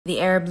The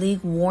Arab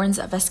League warns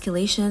of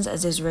escalations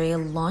as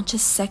Israel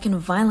launches second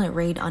violent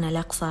raid on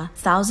Al-Aqsa.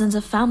 Thousands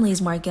of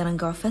families mark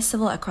Garangao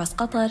festival across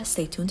Qatar.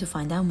 Stay tuned to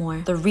find out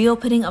more. The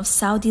reopening of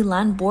Saudi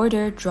land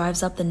border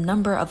drives up the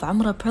number of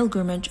Umrah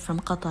pilgrimage from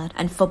Qatar.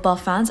 And football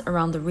fans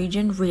around the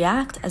region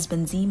react as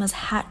Benzema's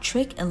hat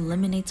trick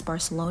eliminates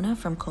Barcelona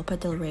from Copa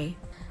del Rey.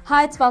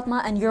 Hi, it's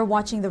Fatma and you're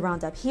watching The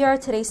Roundup. Here are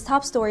today's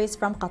top stories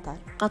from Qatar.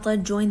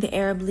 Qatar joined the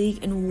Arab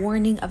League in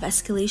warning of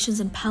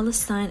escalations in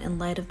Palestine in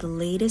light of the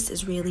latest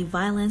Israeli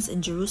violence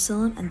in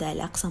Jerusalem and the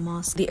Al-Aqsa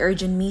mosque. The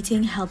urgent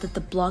meeting held at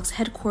the bloc's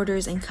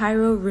headquarters in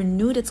Cairo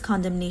renewed its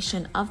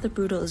condemnation of the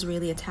brutal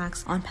Israeli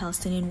attacks on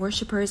Palestinian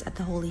worshippers at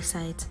the holy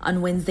site.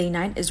 On Wednesday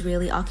night,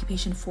 Israeli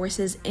occupation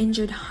forces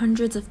injured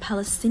hundreds of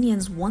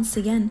Palestinians once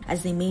again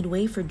as they made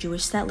way for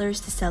Jewish settlers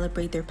to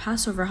celebrate their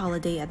Passover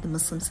holiday at the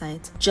Muslim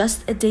site.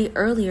 Just a day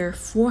earlier,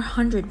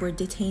 400 were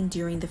detained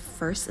during the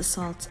first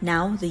assault.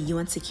 Now, the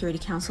UN Security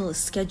Council is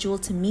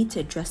scheduled to meet to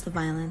address the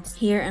violence.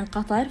 Here in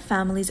Qatar,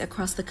 families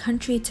across the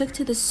country took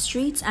to the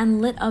streets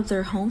and lit up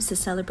their homes to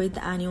celebrate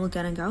the annual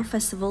Garangao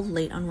festival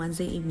late on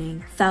Wednesday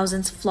evening.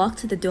 Thousands flocked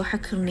to the Doha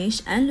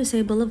Corniche and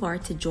Lusail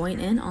Boulevard to join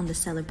in on the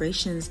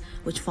celebrations,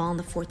 which fall on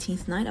the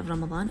 14th night of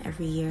Ramadan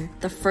every year.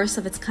 The first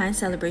of its kind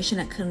celebration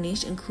at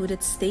Corniche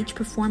included stage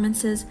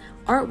performances,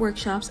 art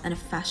workshops, and a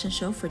fashion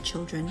show for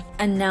children.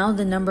 And now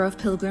the number of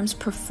pilgrims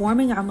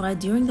performing Umrah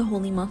during the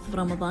holy month of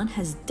Ramadan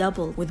has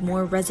doubled, with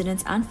more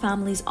residents and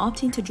families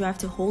opting to drive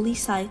to holy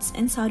sites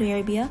in Saudi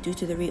Arabia due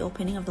to the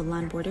reopening of the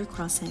land border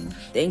crossing.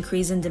 The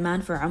increase in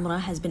demand for Umrah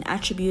has been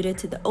attributed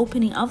to the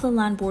opening of the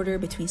land border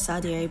between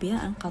Saudi Arabia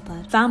and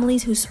Qatar.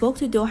 Families who spoke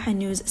to Doha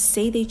News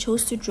say they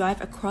chose to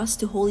drive across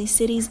to holy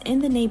cities in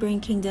the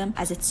neighboring kingdom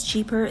as it's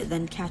cheaper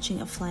than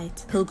catching a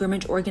flight.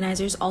 Pilgrimage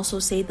organizers also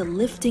say the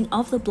lifting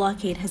of the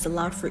blockade has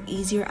allowed for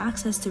easier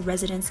access to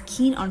residents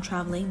keen on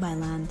traveling by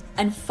land.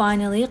 And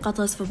finally,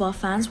 Qatar's football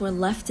fans were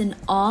left in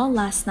awe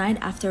last night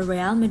after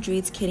Real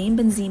Madrid's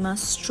Benzema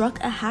struck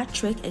a hat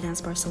trick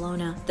against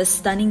Barcelona. The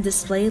stunning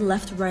display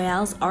left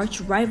Real's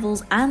arch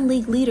rivals and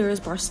league leaders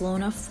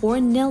Barcelona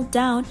 4-0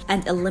 down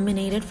and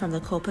eliminated from the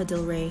Copa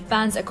del Rey.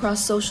 Fans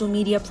across social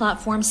media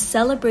platforms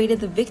celebrated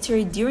the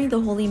victory during the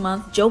holy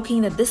month,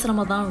 joking that this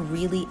Ramadan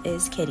really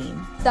is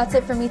Kareem. That's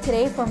it for me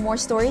today. For more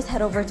stories,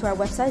 head over to our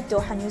website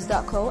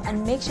dohanews.co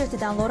and make sure to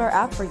download our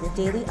app for your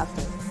daily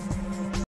updates.